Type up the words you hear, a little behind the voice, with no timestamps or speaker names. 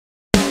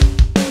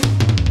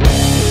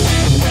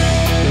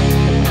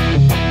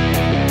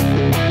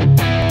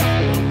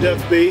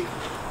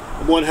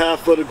one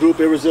half of the group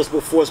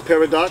Irresistible Force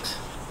Paradox,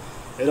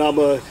 and I'm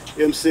a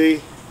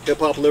MC,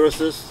 hip-hop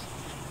lyricist,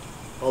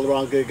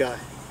 all-around good guy.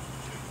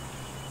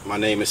 My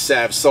name is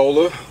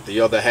SavSola,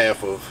 the other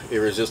half of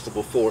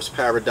Irresistible Force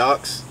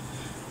Paradox,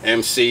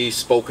 MC,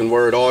 spoken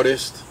word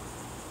artist,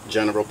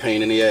 general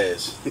pain in the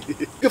ass. You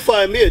can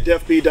find me at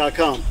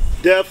defb.com,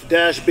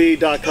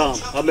 def-b.com.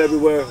 I'm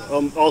everywhere.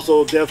 I'm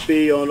also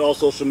defb on all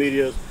social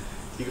medias.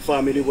 You can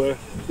find me anywhere.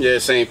 Yeah,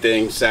 same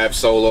thing.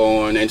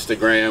 SavSola on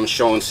Instagram,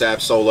 Sean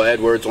SavSola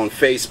Edwards on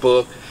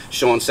Facebook,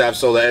 Sean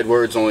SavSola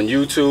Edwards on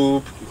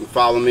YouTube. You can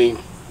follow me,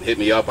 hit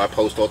me up. I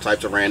post all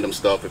types of random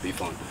stuff. It'd be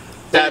fun.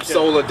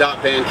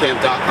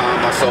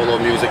 SavSola.bandcamp.com. My solo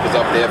music is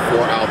up there, 4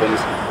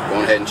 albums.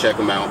 Go ahead and check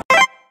them out.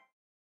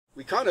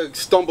 We kind of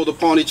stumbled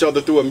upon each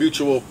other through a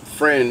mutual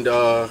friend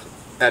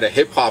at a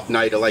hip-hop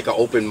night, like an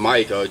open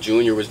mic.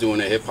 Junior was doing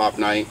a hip-hop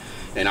night,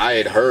 and I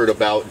had heard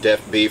about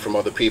Def B from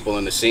other people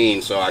in the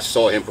scene, so I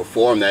saw him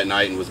perform that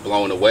night and was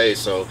blown away.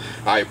 So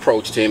I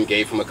approached him,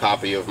 gave him a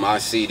copy of my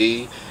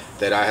CD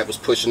that I was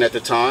pushing at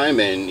the time,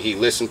 and he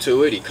listened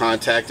to it. He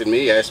contacted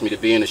me, asked me to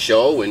be in the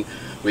show, and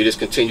we just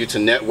continued to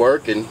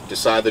network and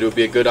decided it would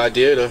be a good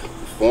idea to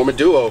form a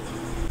duo.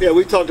 Yeah,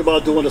 we talked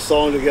about doing a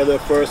song together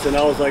at first, and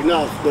I was like,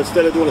 no,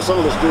 instead of doing a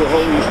song, let's do a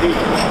whole EP.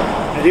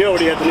 And he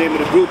already had the name of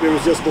the group,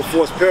 Irresistible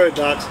Force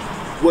Paradox,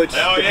 which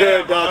the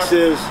paradox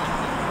is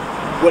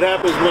what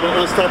happens when an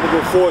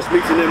unstoppable force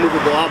meets an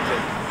immovable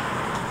object.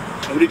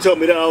 And when he told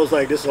me that, I was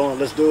like, this on,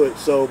 let's do it.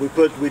 So we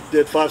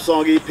did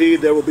 5-song EP,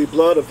 There Will Be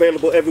Blood,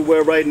 available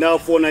everywhere right now,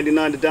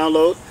 $4.99 to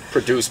download.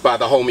 Produced by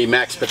the homie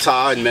Max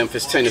Patah in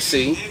Memphis,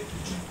 Tennessee.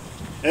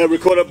 And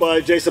recorded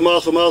by Jason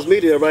Miles from Miles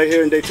Media right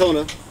here in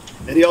Daytona.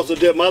 And he also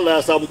did my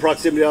last album,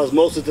 Proximity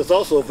Osmosis, that's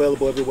also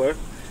available everywhere.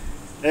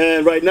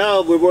 And right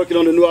now, we're working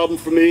on a new album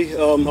for me.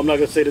 I'm not going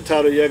to say the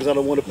title yet because I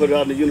don't want to put it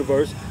out in the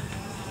universe.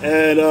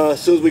 And as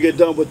soon as we get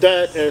done with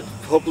that, and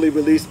hopefully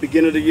release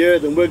beginning of the year,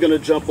 then we're going to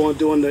jump on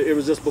doing the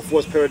Irresistible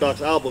Force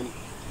Paradox album.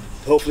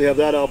 Hopefully have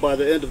that out by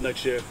the end of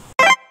next year.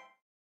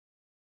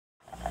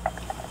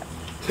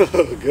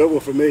 Good one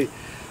for me.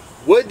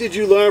 What did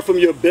you learn from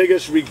your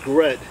biggest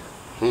regret?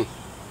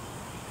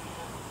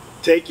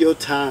 Take your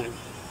time.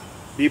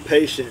 Be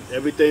patient.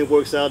 Everything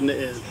works out in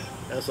the end.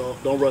 That's all.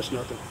 Don't rush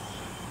nothing.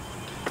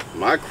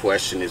 My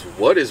question is,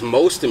 what is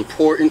most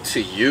important to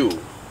you?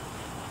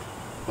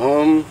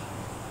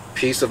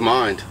 Peace of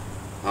mind.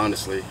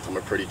 Honestly, I'm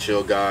a pretty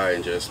chill guy,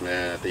 and just,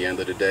 man, at the end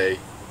of the day,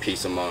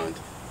 peace of mind.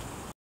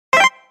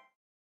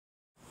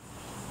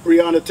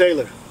 Breonna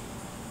Taylor.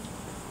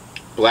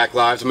 Black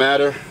Lives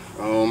Matter.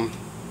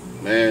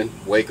 Man,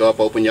 wake up,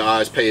 open your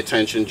eyes, pay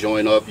attention,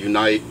 join up,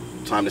 unite.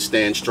 Time to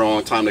stand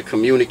strong, time to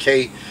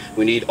communicate.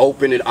 We need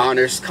open and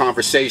honest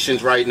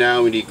conversations right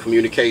now. We need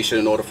communication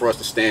in order for us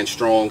to stand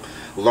strong,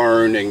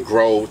 learn and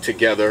grow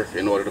together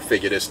in order to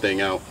figure this thing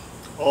out.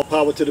 All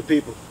power to the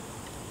people.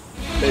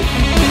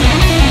 Thank you.